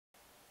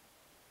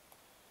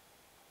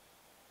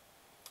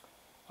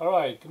All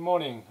right, good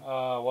morning.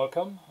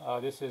 Welcome.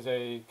 This is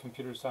a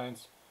computer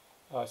science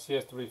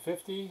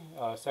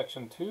CS350,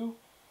 section 2,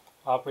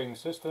 operating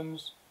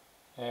systems,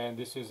 and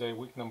this is a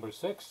week number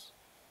 6,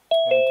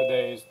 and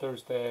today is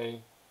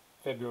Thursday,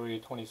 February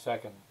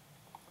 22nd.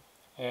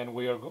 And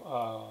we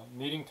are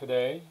meeting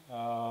today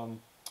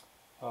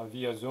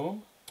via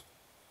Zoom,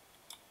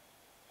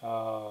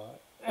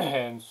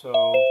 and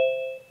so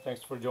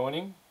thanks for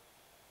joining.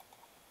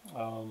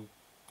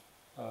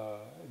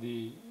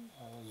 The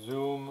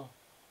Zoom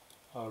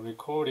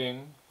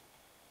recording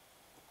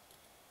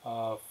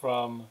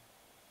from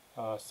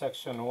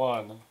section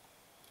 1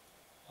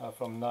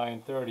 from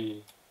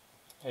 9:30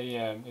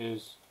 a.m.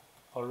 is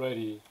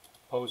already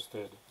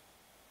posted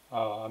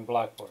on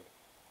Blackboard.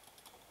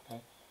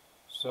 Okay,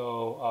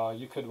 so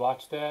you could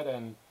watch that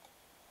and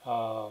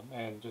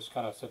just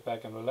kind of sit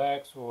back and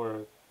relax,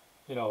 or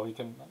you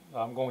can.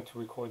 I'm going to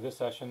record this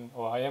session,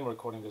 or I am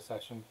recording this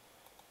session,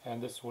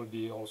 and this will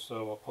be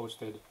also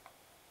posted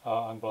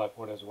on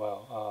Blackboard as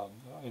well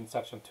in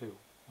section 2.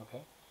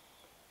 Okay.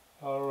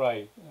 All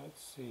right.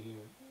 Let's see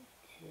here.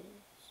 Okay.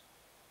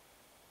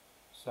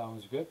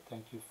 Sounds good.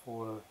 Thank you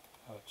for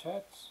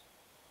chats.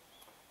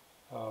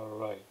 All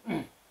right.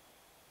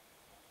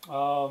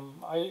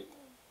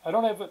 I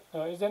don't have.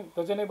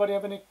 Does anybody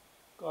have any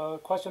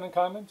question and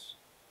comments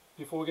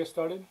before we get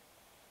started?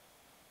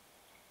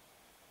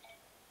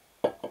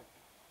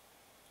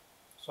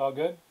 It's all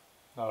good.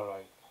 All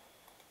right.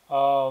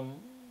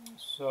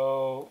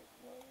 So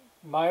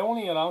my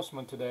only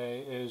announcement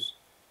today is,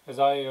 as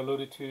I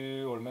alluded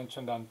to or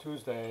mentioned on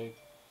Tuesday,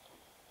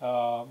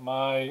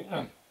 my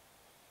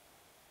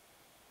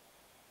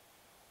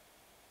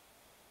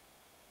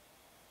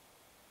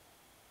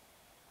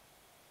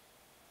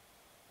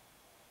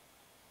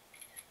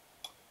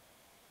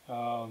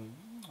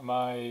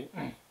my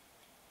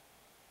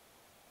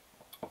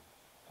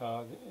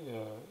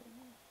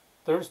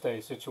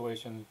Thursday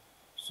situation.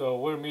 So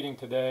we're meeting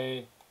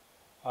today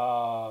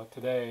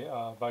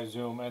by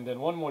Zoom, and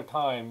then one more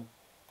time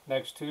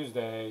next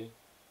Tuesday,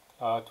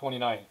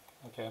 29th.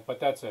 Okay, but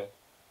that's it.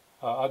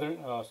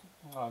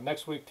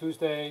 Next week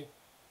Tuesday,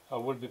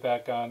 we'll be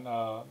back on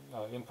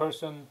in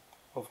person.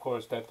 Of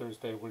course, that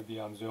Thursday will be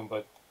on Zoom,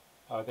 but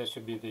that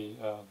should be the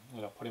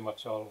pretty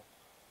much all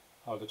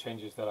the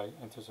changes that I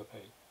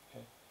anticipate.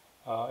 Okay.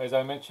 As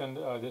I mentioned,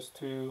 this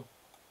too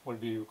will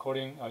be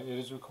recording. It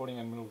is recording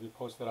and will be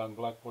posted on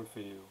Blackboard for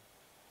you.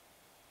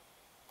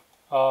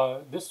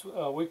 This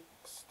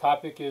week's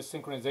topic is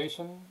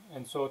synchronization,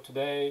 and so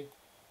today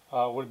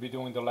we'll be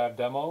doing the lab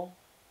demo.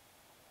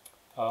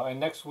 And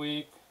next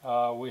week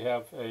we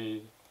have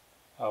a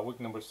week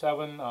number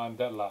 7 on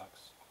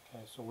deadlocks.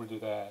 Okay, so we'll do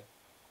that.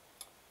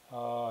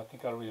 I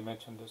think I already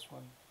mentioned this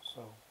one,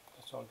 so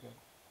that's all good.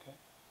 Okay,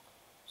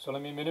 so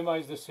let me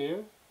minimize this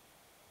here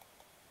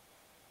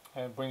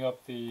and bring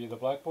up the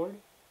Blackboard.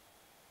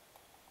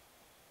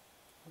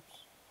 Oops.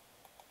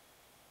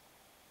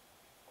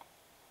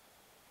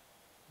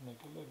 Make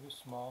it a little bit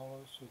smaller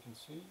so you can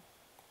see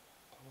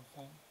the whole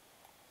thing.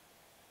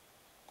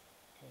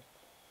 Okay,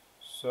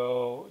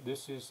 so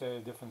this is a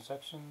different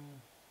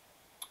section.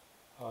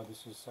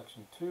 This is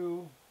section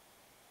 2.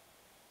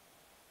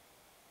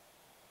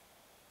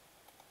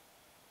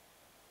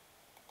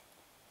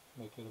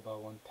 Make it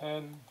about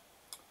 110.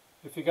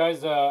 If you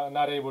guys are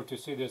not able to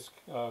see this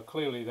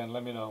clearly, then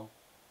let me know.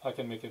 I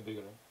can make it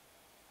bigger.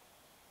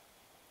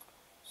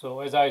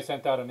 So as I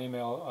sent out an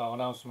email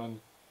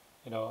announcement,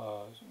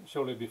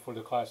 shortly before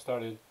the class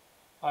started,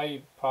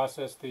 I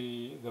processed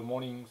the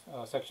morning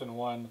section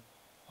 1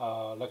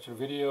 lecture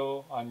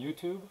video on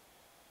YouTube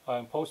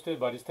and posted,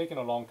 but it's taken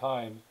a long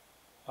time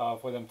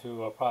for them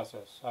to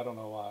process. I don't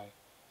know why.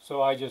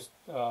 So I just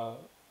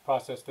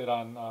processed it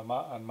on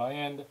my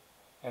end,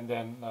 and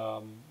then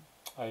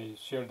I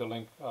shared the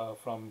link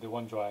from the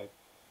OneDrive.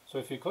 So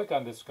if you click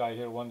on this guy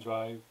here,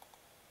 OneDrive,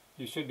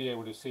 you should be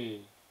able to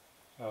see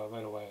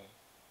right away.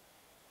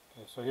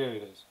 Okay, so here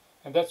it is.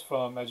 And that's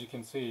from, as you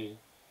can see,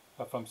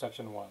 from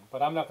section 1.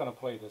 But I'm not going to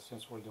play this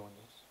since we're doing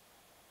this.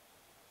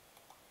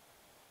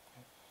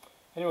 Okay.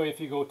 Anyway, if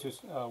you go to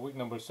week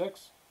number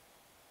 6,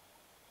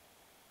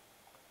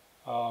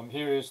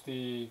 here is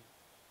the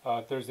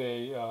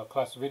Thursday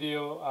class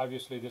video.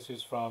 Obviously, this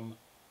is from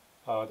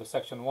the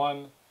section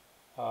 1,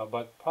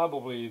 but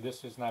probably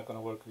this is not going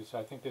to work because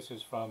I think this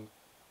is from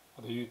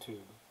the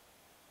YouTube.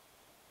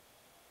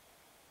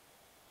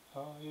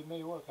 It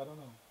may work, I don't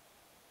know.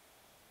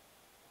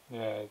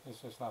 Yeah,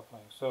 it's not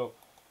playing. So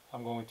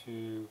I'm going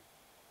to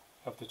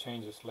have to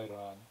change this later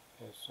on.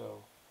 Okay,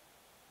 so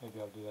maybe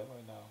I'll do that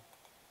right now.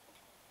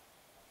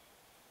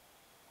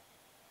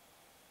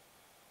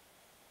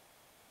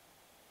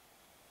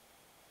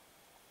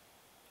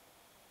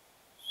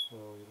 So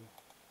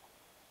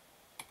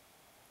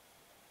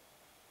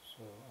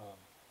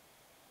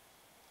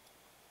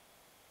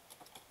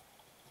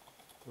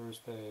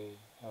Thursday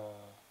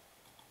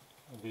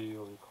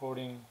video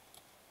recording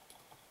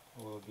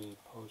will be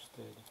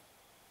posted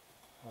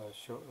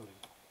shortly.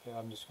 Okay,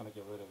 I'm just going to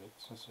get rid of it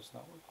since it's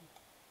not working.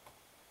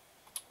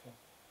 Okay,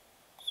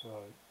 so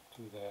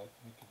do that,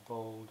 make it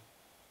bold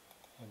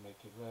and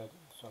make it red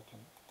so I can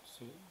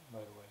see it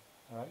right away.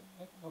 Alright,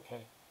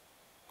 okay,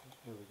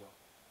 here we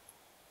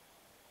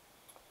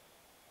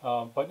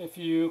go. But if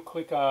you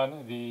click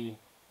on the,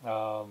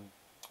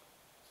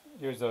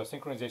 here's the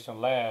synchronization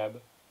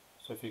lab,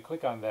 so if you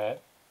click on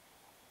that,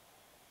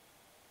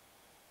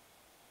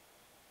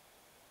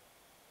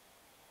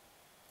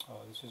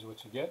 this is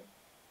what you get.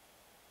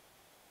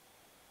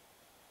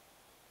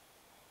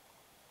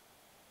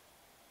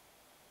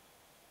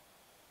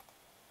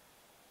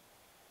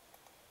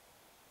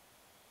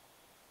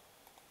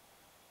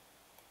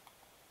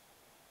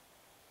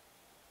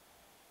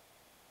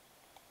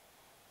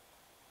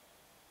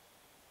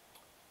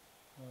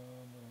 I'm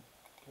going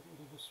to get rid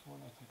of this one.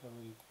 I think I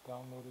already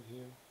downloaded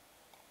here.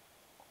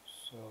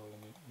 So let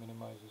me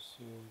minimize this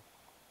here.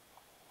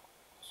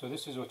 So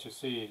this is what you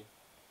see.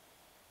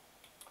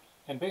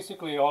 And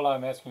basically all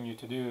I'm asking you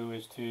to do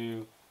is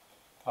to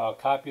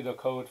copy the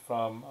code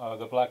from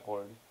the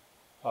Blackboard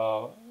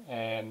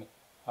and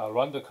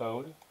run the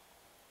code,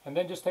 and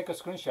then just take a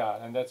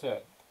screenshot, and that's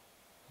it.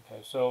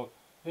 Okay, so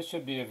this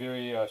should be a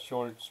very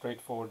short,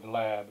 straightforward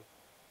lab.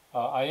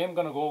 I am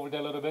going to go over that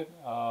a little bit,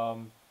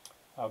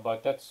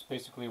 but that's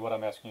basically what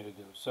I'm asking you to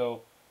do.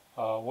 So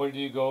where do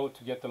you go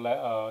to get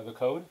the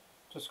code?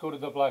 Just go to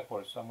the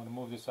Blackboard. So I'm going to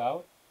move this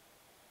out,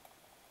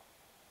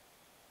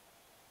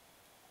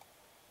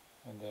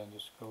 and then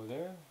just go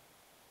there.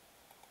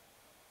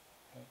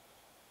 Okay.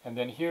 And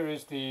then here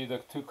is the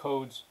two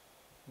codes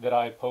that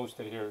I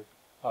posted here.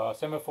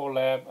 Semaphore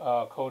lab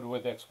code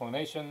with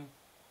explanation.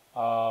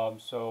 And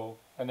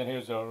then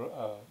here's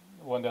a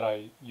one that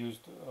I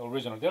used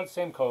original. They're the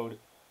same code.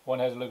 One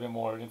has a little bit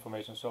more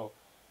information. So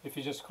if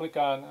you just click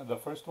on the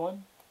first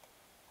one,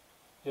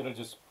 it'll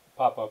just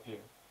pop up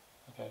here.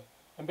 Okay.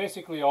 And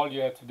basically all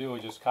you have to do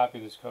is just copy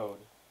this code.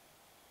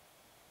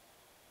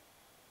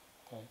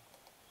 Okay.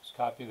 Just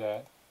copy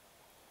that.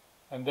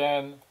 And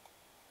then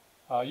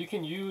you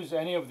can use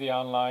any of the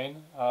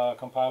online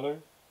compiler.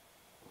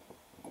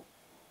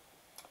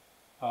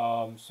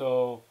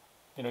 So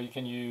you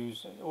can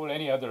use, or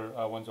any other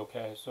one's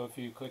okay. So if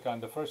you click on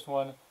the first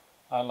one,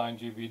 online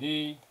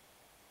GBD,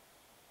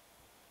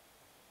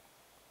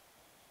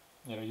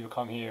 you'll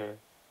come here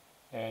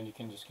and you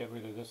can just get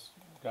rid of this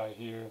guy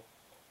here.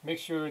 Make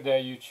sure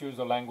that you choose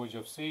the language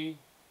of C,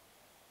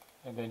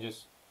 and then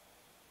just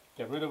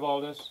get rid of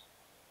all this,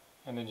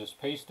 and then just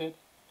paste it,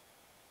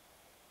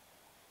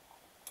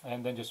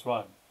 and then just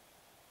run.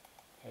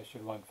 Okay, it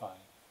should run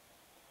fine.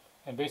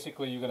 And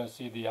basically you're going to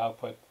see the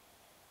output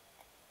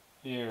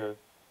here,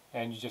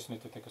 and you just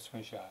need to take a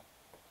screenshot.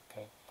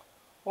 Okay.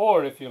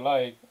 Or if you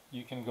like,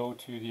 you can go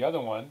to the other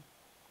one,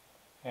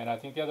 and I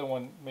think the other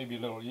one may be a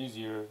little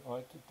easier,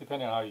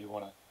 depending on how you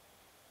want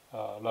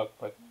to look.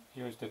 But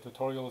here's the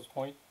tutorials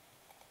point.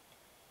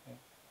 Okay.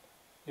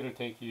 It'll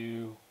take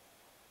you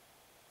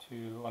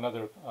to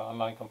another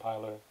online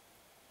compiler.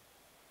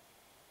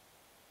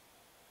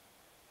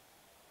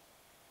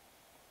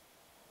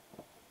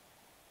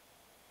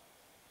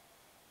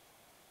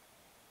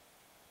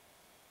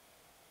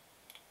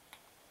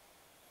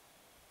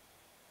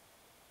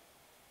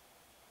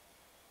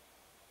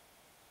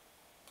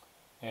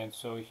 And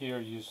so here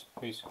you just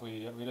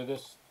basically get rid of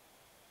this,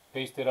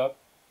 paste it up,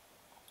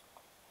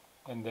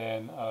 and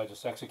then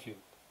just execute.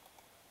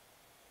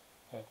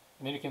 Okay.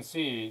 And then you can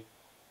see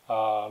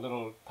a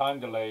little time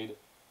delayed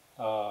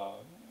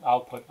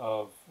output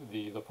of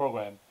the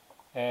program.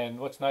 And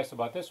what's nice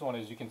about this one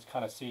is you can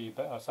kind of see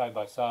side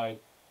by side,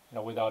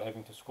 without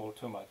having to scroll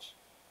too much.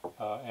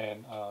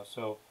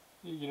 So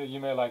you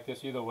may like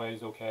this. Either way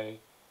is okay.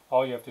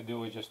 All you have to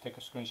do is just take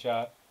a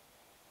screenshot.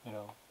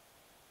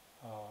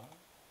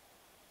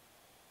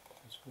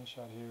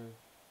 Screenshot here,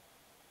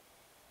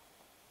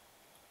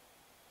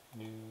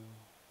 new,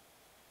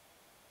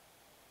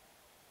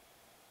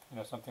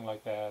 something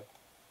like that.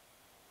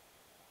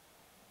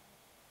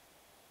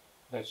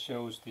 That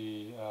shows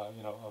the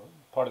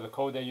part of the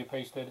code that you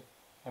pasted,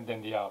 and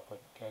then the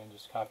output. Okay, and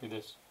just copy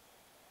this,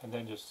 and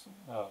then just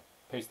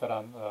paste that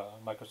on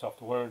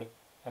Microsoft Word,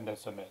 and then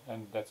submit,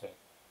 and that's it.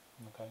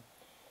 Okay.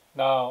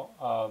 Now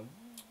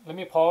let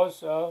me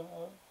pause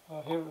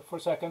here for a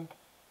second.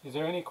 Is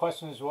there any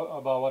questions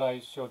about what I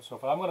showed so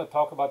far? I'm going to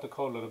talk about the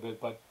code a little bit,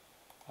 but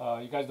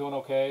you guys doing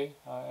okay?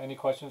 Any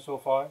questions so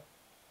far?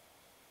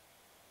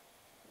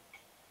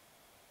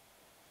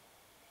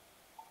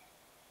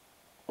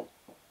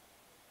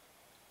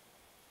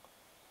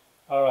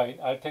 All right,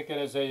 I'll take it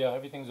as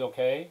everything's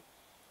okay.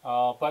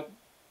 But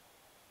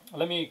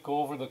let me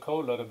go over the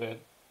code a little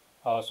bit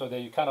so that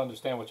you kind of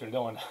understand what you're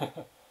doing.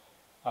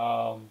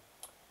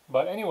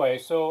 But anyway,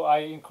 so I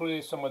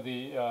included some of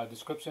the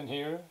description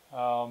here.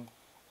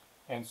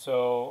 And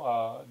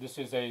so this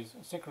is a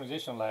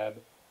synchronization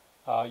lab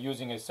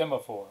using a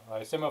semaphore.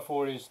 Right?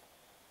 Semaphore is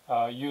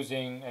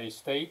using a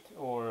state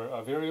or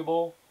a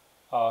variable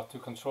to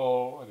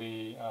control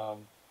the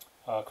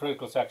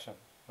critical section.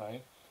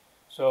 Right?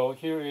 So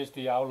here is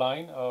the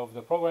outline of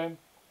the program.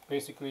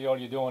 Basically, all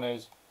you're doing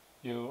is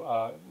you,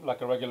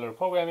 like a regular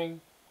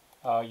programming,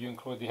 you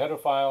include the header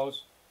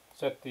files,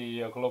 set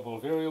the global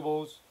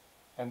variables,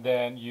 and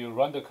then you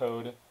run the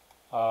code,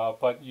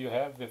 but you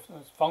have the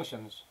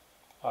functions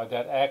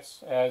that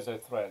acts as a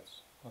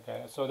threads.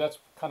 Okay, so that's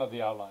kind of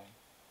the outline.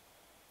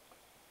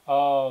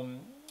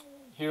 Um,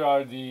 Here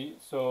are the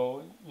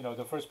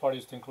first part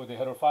is to include the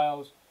header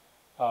files.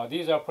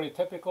 These are pretty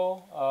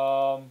typical,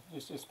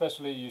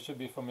 especially you should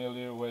be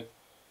familiar with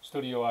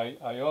Studio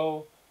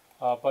IO,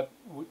 but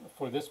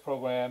for this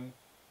program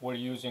we're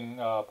using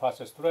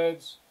process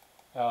threads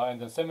and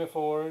then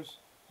semaphores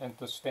and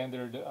the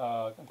standard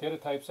data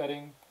type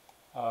setting.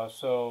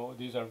 So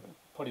these are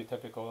pretty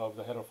typical of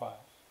the header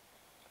files.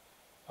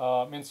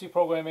 In C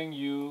programming,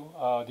 you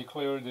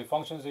declare the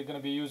functions you're going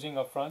to be using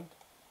up front,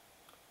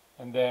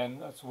 and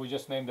then so we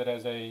just named it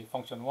as a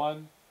function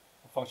 1,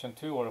 a function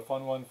 2, or a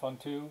fun1,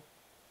 fun2.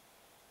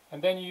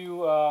 And then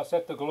you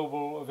set the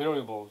global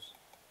variables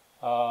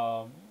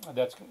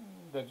that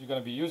you're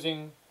going to be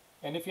using.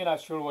 And if you're not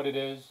sure what it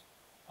is,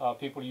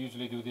 people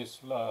usually do this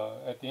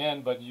at the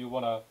end, but you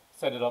want to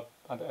set it up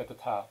at the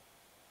top.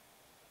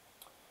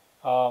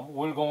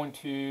 We're going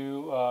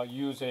to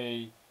use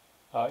a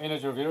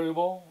integer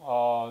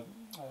variable.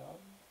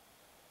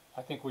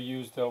 I think we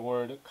used the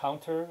word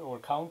counter or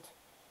count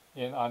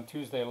on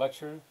Tuesday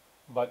lecture,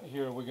 but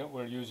here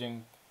we're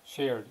using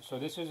shared. So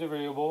this is a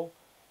variable,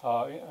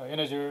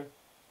 integer,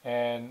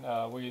 and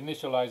we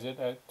initialize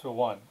it to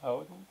 1.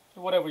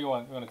 Whatever you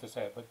want it to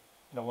say, but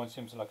 1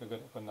 seems like a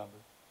good number.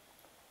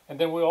 And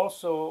then we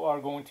also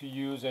are going to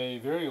use a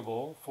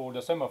variable for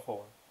the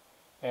semaphore,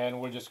 and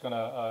we're just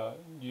gonna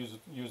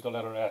use the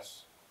letter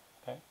S.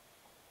 Okay.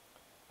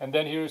 And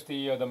then here's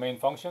the main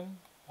function,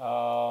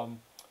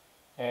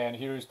 and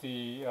here's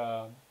the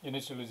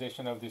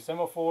initialization of the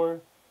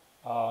semaphore.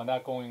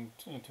 Not going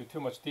into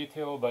too much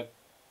detail, but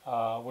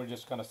we're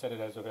just going to set it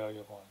as a value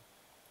of 1.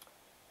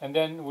 And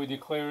then we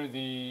declare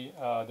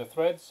the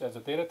threads as the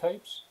data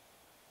types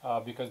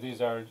because these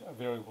are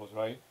variables,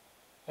 right?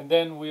 And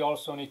then we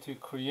also need to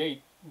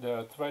create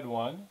the thread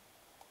 1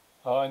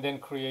 and then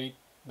create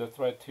the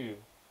thread 2.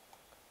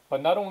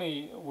 But not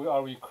only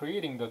are we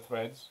creating the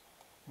threads,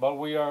 but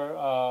we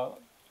are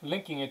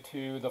linking it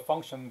to the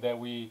function that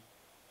we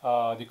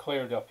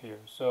declared up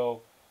here.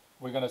 So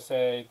we're going to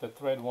say the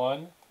thread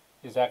 1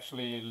 is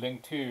actually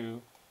linked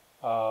to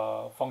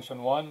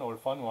function 1 or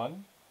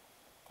fun1,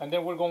 and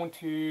then we're going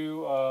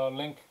to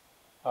link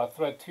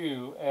thread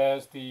 2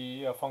 as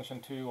the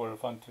function 2 or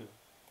fun2,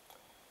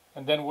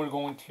 and then we're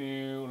going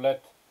to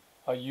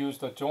use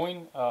the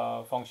join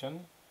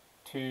function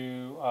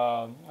to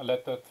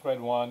let the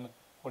thread 1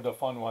 or the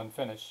fun1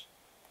 finish,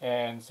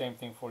 and same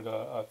thing for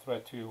the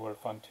thread 2 or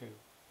fun2.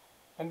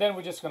 And then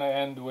we're just going to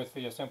end with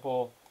a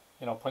simple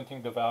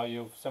printing the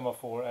value of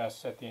semaphore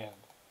S at the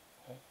end.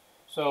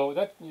 So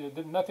that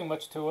nothing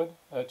much to it,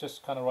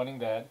 just kind of running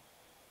that.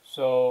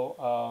 So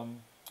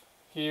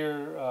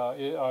here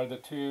are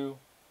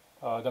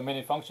the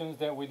many functions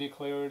that we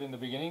declared in the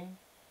beginning,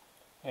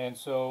 and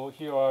so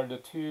here are the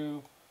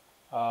two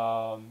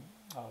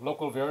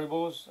local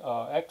variables,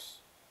 x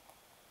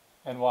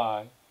and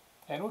y,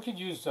 and we could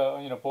use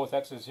both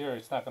x's here.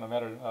 It's not going to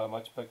matter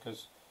much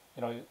because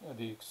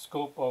the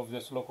scope of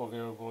this local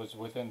variable is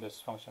within this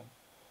function,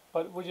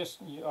 but we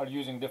just are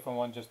using different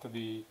ones just to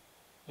be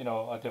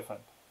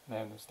different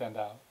and stand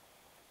out.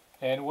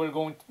 And we're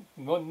going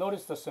to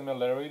notice the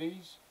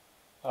similarities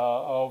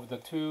of the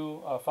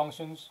two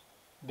functions.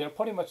 They're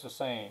pretty much the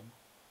same,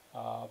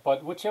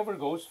 but whichever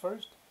goes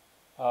first,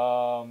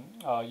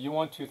 you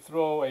want to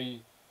throw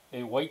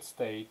a wait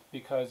state,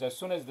 because as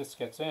soon as this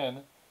gets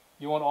in,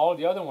 you want all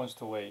the other ones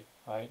to wait,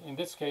 right? In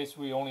this case,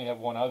 we only have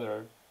one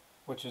other,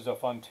 which is a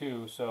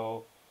fun2,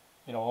 so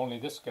only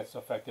this gets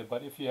affected.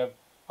 But if you have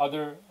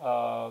other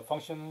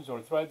functions or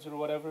threads or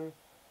whatever,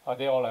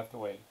 they all have to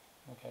wait.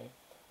 Okay.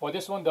 Well,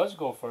 this one does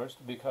go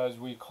first because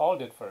we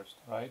called it first,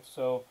 right?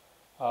 So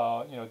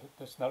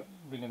that's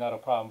really not a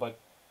problem.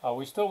 But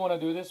we still want to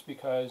do this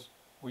because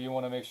we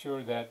want to make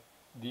sure that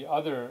the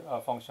other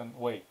function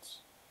waits.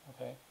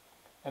 Okay.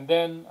 And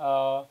then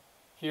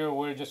here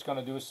we're just going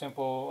to do a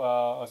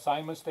simple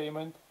assignment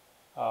statement.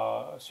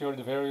 Shared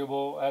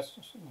variable as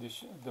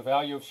the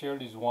value of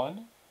shared is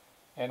 1,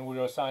 and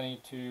we're assigning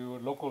it to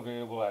local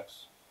variable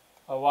x.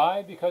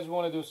 Why? Because we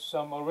want to do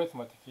some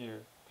arithmetic here.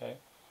 Okay.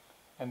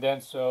 And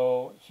then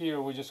so here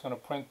we're just going to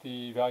print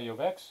the value of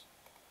x,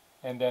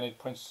 and then it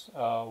prints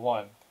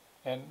 1,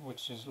 and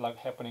which is like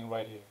happening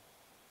right here.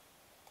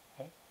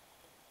 Okay.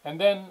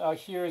 And then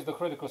here is the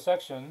critical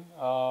section,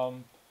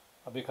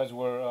 because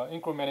we're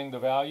incrementing the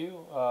value.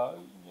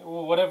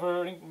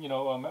 Whatever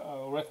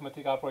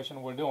arithmetic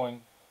operation we're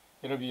doing,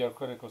 it'll be a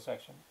critical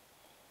section.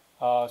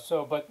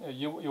 But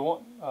you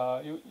won't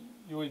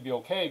you would be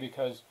okay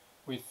because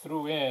we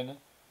threw in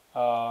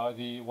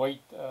the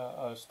wait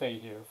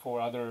state here for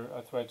other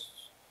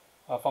threads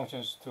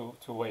functions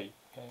to wait.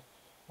 Okay,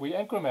 we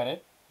increment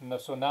it, and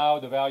so now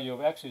the value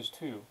of x is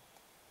 2.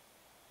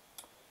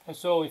 And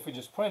so if we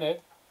just print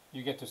it,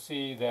 you get to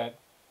see that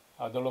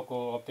the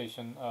local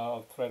updation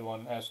of thread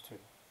 1 as 2.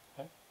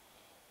 Okay,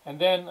 and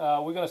then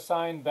we're going to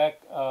assign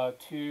back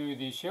to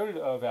the shared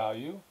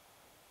value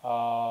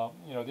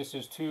this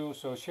is 2,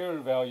 so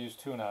shared value is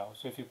 2 now.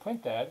 So if you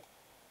print that,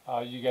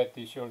 you get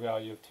the shared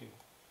value of 2.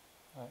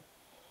 Right?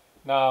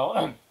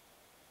 Now,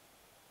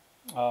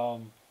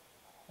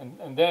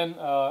 and then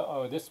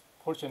this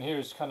portion here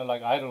is kind of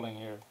like idling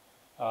here,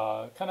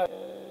 kind of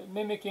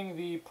mimicking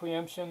the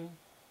preemption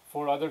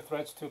for other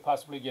threads to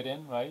possibly get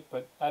in, right?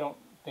 But I don't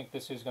think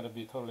this is going to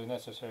be totally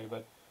necessary,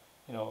 but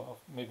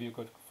maybe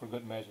good for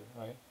good measure,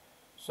 right?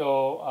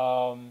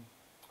 So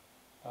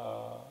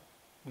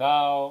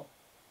now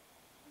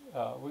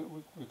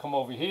we come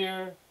over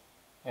here,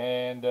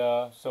 and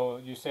so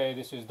you say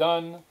this is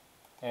done,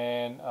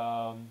 and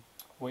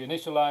we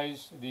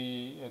initialize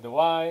the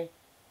y,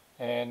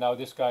 and now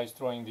this guy is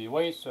throwing the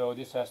wait, so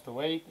this has to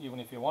wait even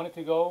if you want it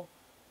to go,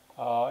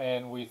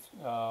 and we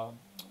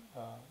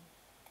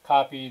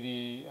copy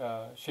the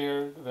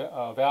shared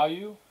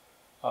value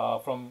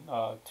from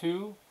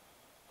 2,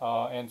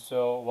 and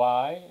so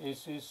y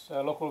is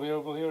a local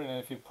variable here, and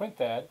if you print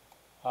that,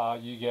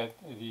 you get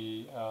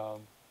the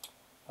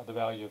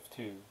value of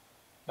 2.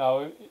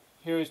 Now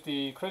here is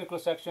the critical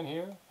section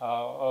here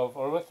of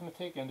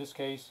arithmetic, in this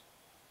case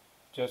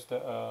just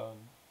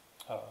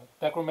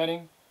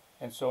decrementing,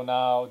 and so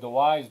now the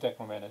y is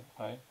decremented,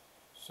 right?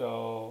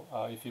 So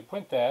if you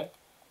print that,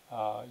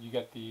 you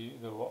get the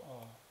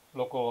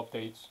local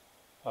updates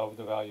of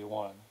the value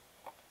 1.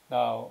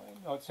 Now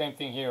same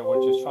thing here,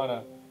 we're just trying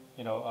to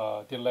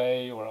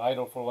delay or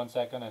idle for 1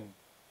 second, and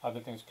other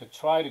things could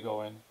try to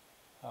go in,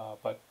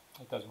 but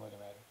it doesn't really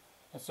matter.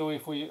 And so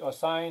if we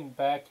assign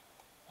back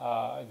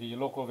the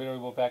local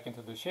variable back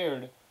into the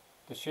shared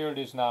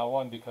is now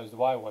 1 because the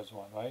y was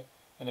 1, right?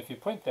 And if you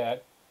print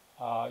that,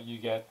 you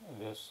get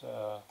this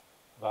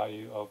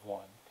value of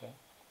 1, okay?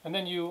 And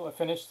then you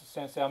finish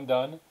and say I'm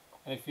done.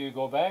 And if you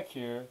go back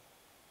here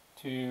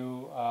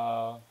to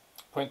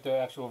print the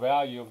actual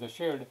value of the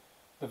shared,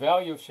 the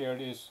value of shared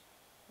is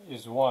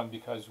 1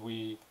 because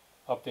we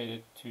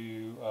updated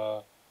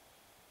to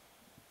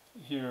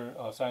here,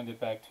 assigned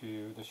it back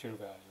to the shared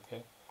value,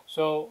 okay?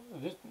 So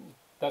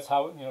that's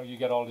how you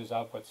get all these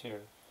outputs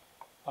here.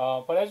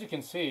 But as you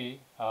can see,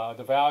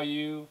 the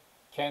value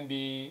can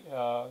be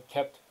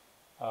kept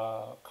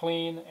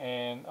clean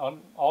and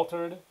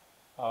unaltered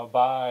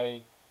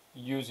by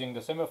using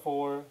the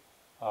semaphore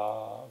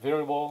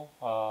variable,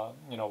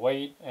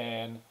 wait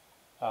and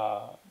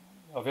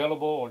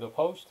available, or the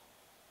post.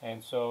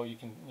 And so you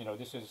can,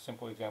 this is a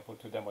simple example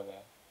to demo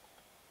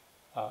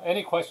that.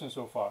 Any questions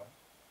so far?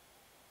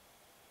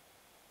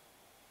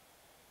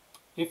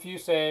 If you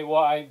say,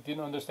 well, I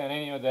didn't understand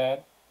any of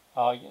that,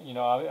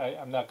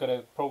 I'm not good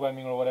at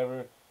programming or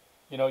whatever,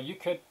 you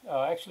could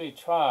actually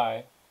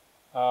try,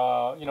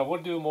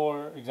 we'll do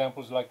more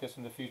examples like this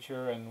in the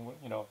future, and,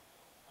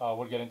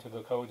 we'll get into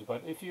the codes.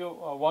 But if you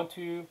want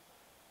to,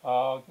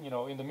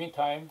 in the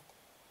meantime,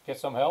 get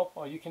some help,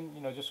 you can,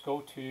 just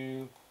go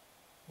to,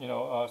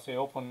 say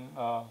Open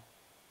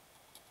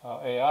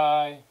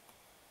AI,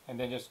 and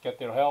then just get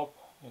their help,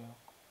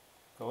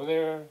 go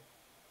there.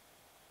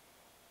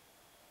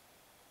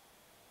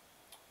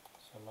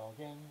 So log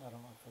in. I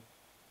don't know if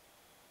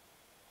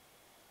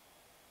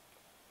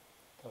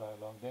did I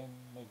logged in?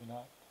 Maybe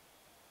not.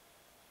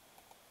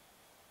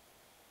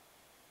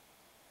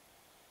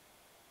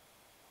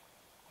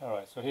 All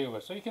right. So here we go.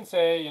 So you can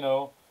say,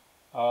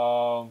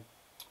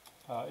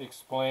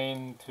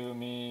 explain to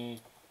me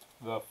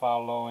the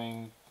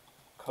following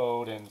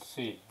code in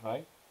C,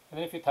 right? And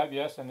then if you type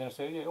yes, and then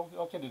say, yeah,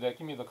 okay, do that.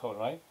 Give me the code,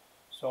 right?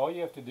 So all you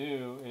have to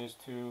do is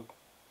to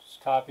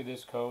just copy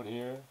this code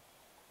here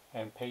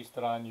and paste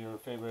it on your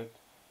favorite,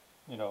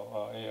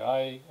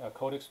 AI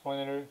code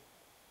explainer,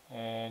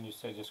 and you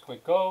say just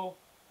click go,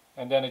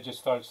 and then it just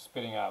starts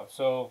spitting out.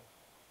 So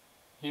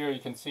here you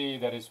can see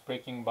that it's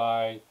breaking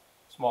by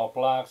small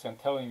blocks and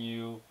telling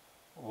you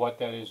what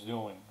that is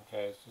doing.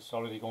 Okay, it's just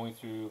already going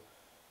through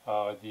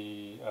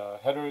the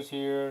headers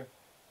here,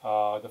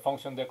 the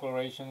function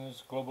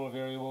declarations, global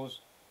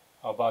variables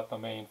about the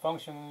main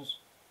functions,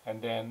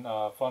 and then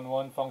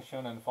fun1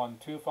 function and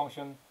fun2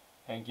 function,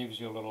 and gives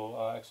you a little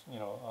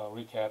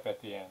recap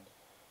at the end.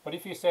 But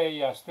if you say,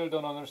 yeah, I still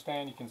don't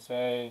understand, you can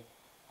say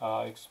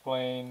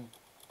explain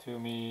to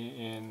me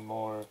in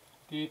more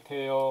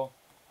detail,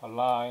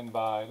 line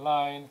by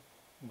line.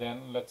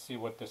 Then let's see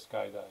what this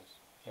guy does.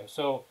 Okay,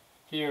 so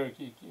here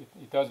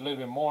it does a little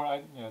bit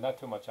more, not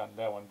too much on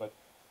that one, but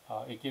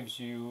it gives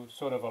you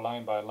sort of a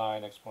line by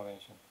line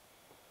explanation.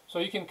 So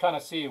you can kind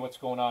of see what's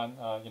going on.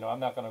 I'm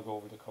not going to go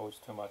over the codes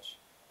too much,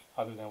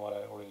 other than what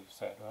I already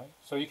said, right?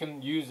 So you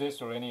can use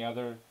this or any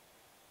other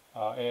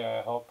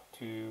AI help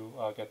to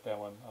get that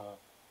one,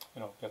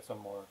 get some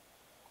more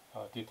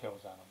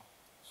details on them.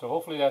 So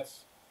hopefully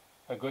that's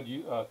a good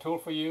tool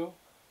for you,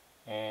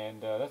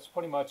 and that's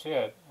pretty much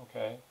it.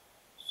 Okay,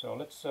 so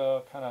let's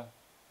kind of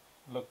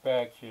look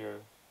back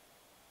here.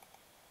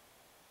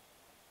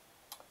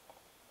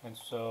 And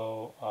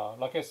so,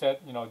 like I said,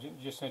 you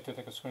just need to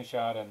take a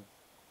screenshot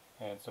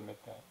and submit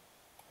that.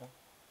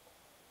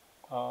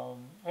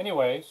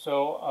 Anyway,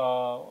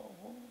 so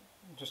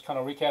just kind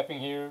of recapping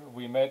here,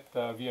 we met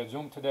via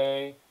Zoom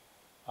today.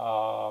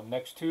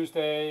 Next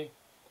Tuesday,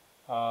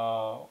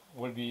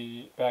 we'll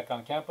be back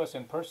on campus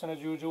in person as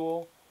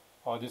usual.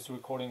 This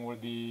recording will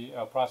be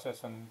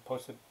processed and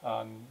posted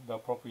on the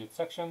appropriate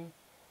section,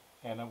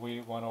 and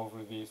we went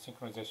over the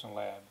synchronization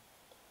lab.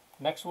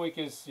 Next week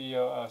is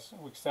the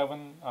week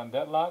 7 on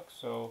deadlock,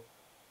 so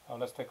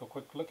let's take a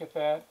quick look at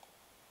that.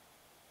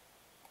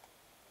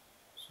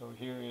 So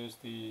here is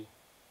the,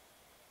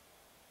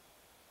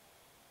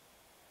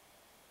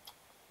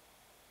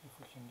 if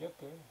we can get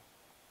there.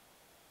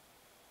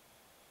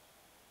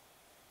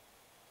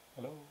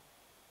 Hello.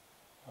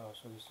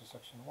 So this is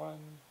section 1.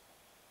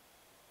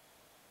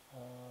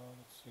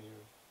 Let's see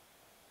here.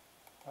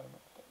 I don't know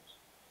what that is.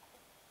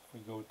 If we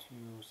go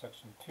to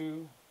section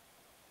 2,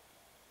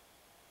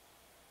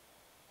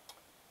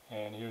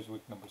 and here's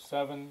week number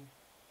 7.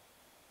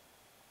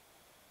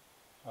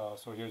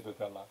 So here's the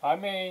deadline. I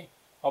may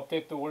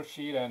update the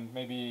worksheet and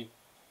maybe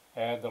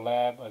add the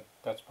lab, but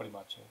that's pretty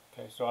much it.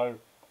 Okay, so I'll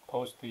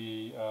post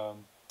the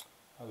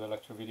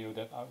lecture video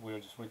that we're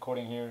just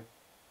recording here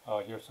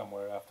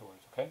somewhere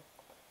afterwards. Okay.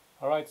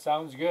 All right,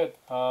 sounds good.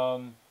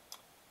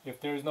 If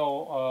there's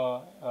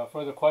no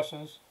further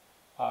questions,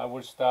 I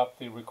will stop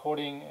the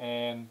recording,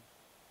 and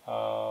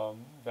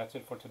that's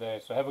it for today.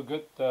 So have a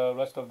good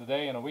rest of the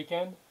day and a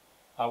weekend.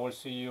 I will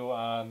see you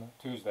on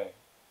Tuesday.